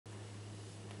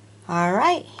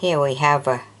Alright, here we have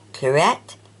a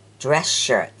Cluett dress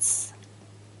shirts.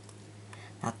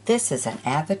 Now this is an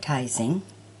advertising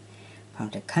from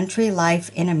the Country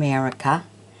Life in America,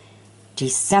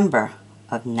 December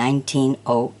of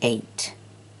 1908.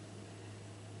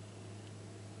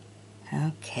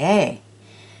 Okay,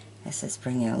 this is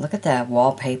bringing you, look at that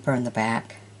wallpaper in the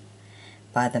back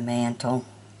by the mantle.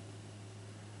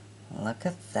 Look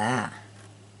at that.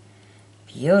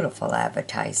 Beautiful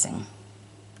advertising.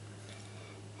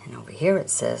 And over here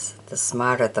it says, the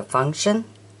smarter the function,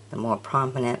 the more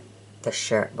prominent the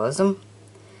shirt bosom.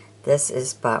 This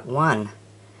is but one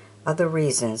of the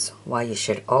reasons why you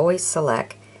should always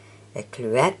select a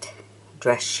Cluett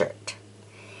dress shirt.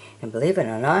 And believe it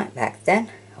or not, back then,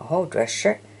 a whole dress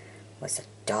shirt was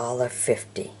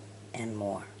 $1.50 and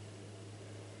more.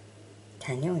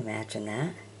 Can you imagine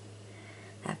that?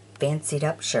 That fancied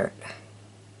up shirt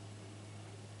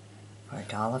for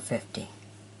 $1.50.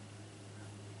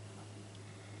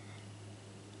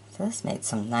 So this made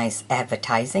some nice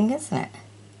advertising, isn't it?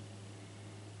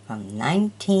 From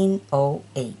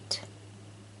 1908.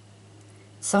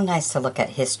 So nice to look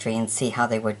at history and see how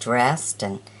they were dressed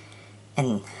and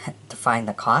to find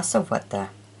the cost of what the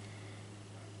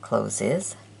clothes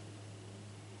is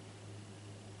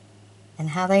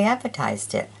and how they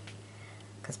advertised it.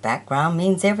 Because background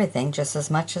means everything just as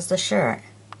much as the shirt.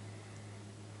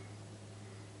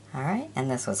 Alright, and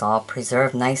this was all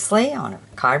preserved nicely on a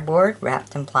cardboard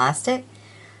wrapped in plastic.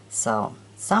 So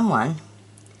someone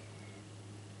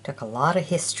took a lot of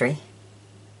history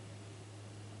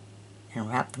and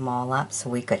wrapped them all up so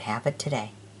we could have it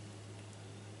today.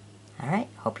 Alright,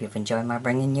 hope you've enjoyed my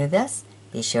bringing you this.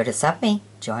 Be sure to sub me.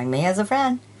 Join me as a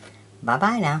friend.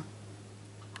 Bye-bye now.